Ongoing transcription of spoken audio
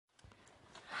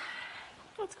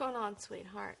going on,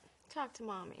 sweetheart? Talk to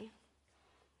Mommy.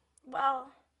 Well,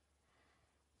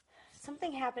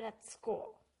 something happened at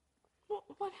school.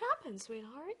 What happened,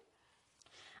 sweetheart?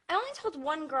 I only told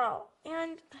one girl,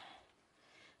 and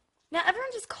now everyone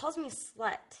just calls me a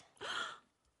slut.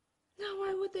 Now,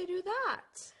 why would they do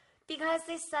that? Because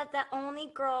they said that only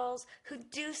girls who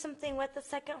do something with the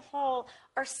second hole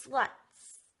are sluts.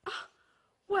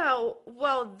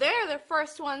 Well, they're the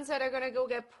first ones that are going to go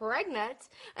get pregnant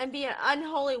and be an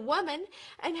unholy woman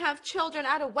and have children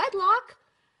out of wedlock.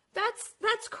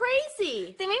 That's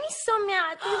crazy. They made me so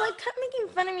mad. They kept making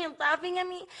fun of me and laughing at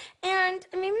me, and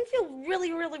it made me feel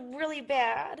really, really, really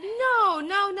bad. No,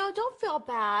 don't feel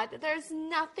bad. There's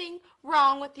nothing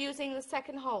wrong with using the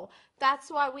second hole. That's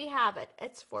why we have it.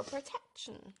 It's for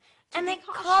protection. And they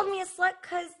called me a slut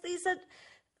because they said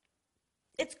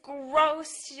it's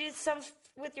gross to do stuff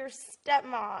with your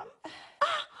stepmom.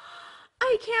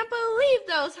 I can't believe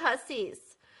those hussies.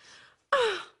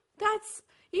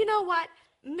 You know what?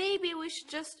 Maybe we should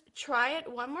just try it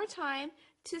one more time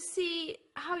to see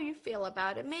how you feel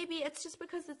about it. Maybe it's just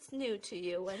because it's new to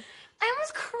you. And I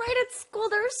almost cried at school.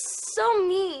 They're so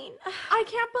mean. I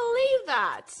can't believe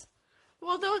that.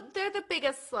 Well, they're the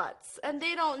biggest sluts, and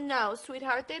they don't know,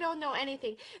 sweetheart. They don't know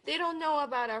anything. They don't know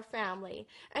about our family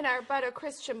and about our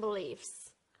Christian beliefs.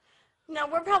 No,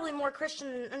 we're probably more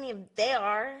Christian than any of they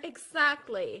are.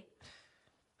 Exactly.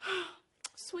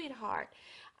 Sweetheart,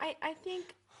 I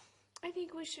think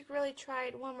we should really try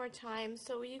it one more time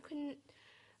so you can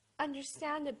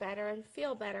understand it better and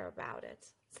feel better about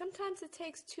it. Sometimes it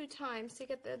takes 2 times to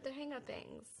get the hang of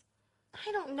things.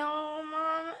 I don't know,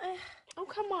 Mom. Oh,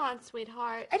 come on,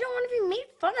 sweetheart. I don't want to be made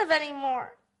fun of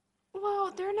anymore.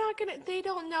 Well, they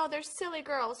don't know. They're silly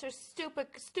girls. They're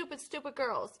stupid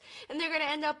girls. And they're going to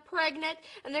end up pregnant,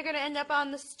 and they're going to end up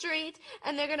on the street,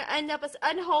 and they're going to end up as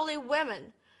unholy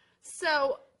women.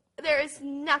 So there is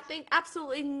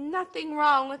absolutely nothing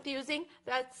wrong with using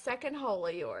that second hole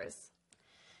of yours.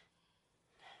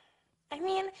 I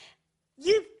mean,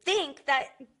 you think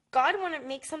that God wouldn't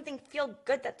make something feel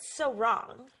good that's so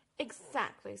wrong.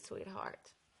 Exactly,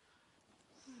 sweetheart.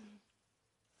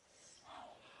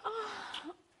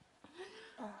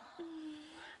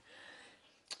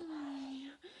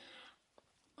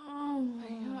 Oh my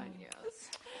God, yes.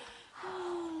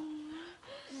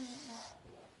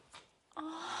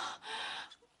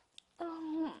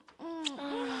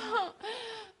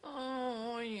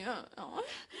 Oh yeah.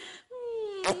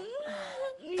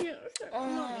 Yes,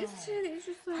 Mommy's titties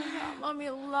just like that. Mommy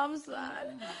loves that.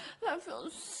 That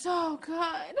feels so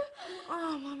good.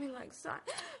 Oh, Mommy likes that.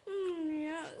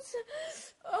 Yes.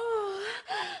 Oh.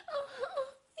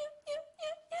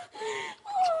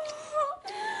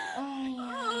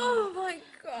 Oh my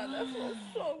God, that feels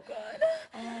so good.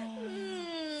 I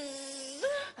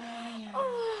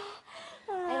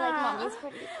like Mommy's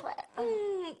pretty clit.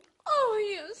 Oh,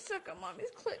 yeah, suck on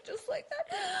Mommy's clit just like that.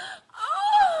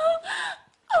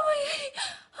 Oh, yes.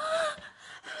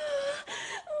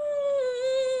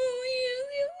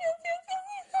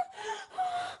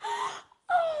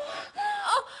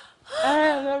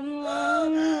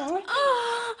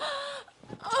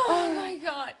 Oh my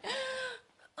God.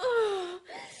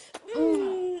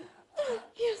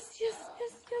 Yes.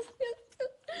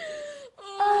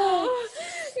 Oh,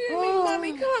 you're gonna make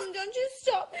Mommy come, don't you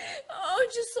stop. Oh,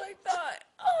 just like that.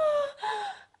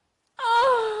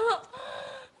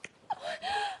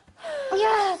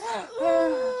 Yes.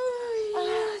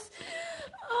 Yes.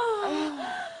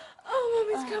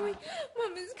 Mommy's coming.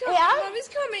 Yeah? Mommy's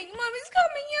coming.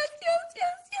 Yes.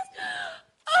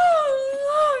 Oh,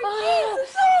 Lord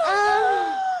Jesus.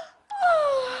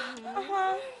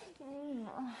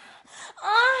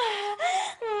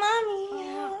 Mommy.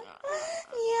 Yeah.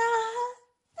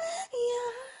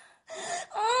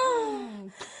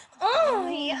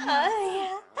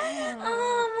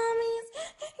 Mommy's.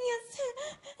 Yes.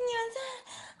 Mommy,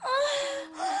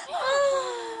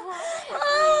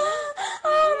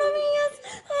 yes.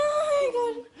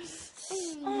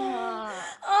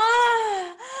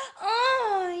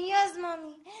 Oh, my God. Yes,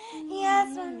 Mommy.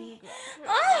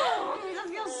 Mommy, that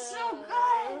feels so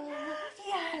good.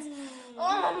 Yes. Oh,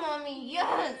 Mommy,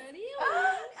 yes.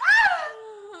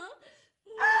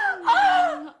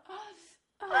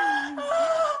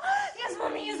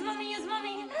 Yes,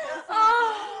 Mommy. Oh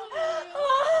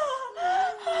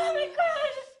my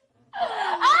God.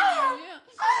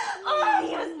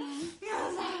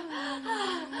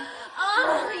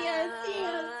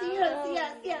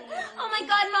 Yes. Oh my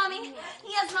God, Mommy.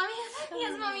 Yes, Mommy.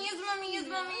 Oh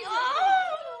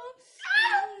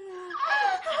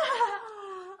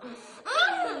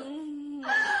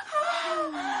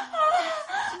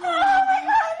my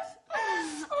God.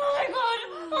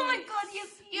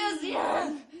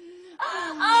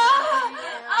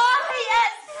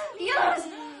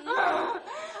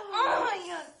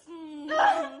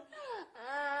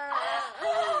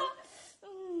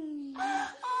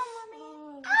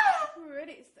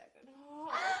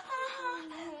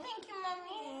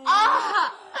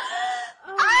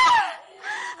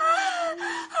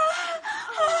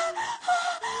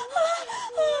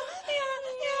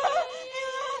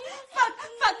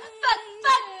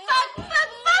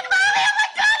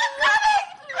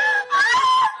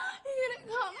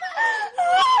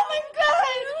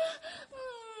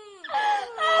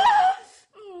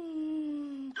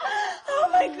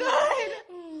 my god.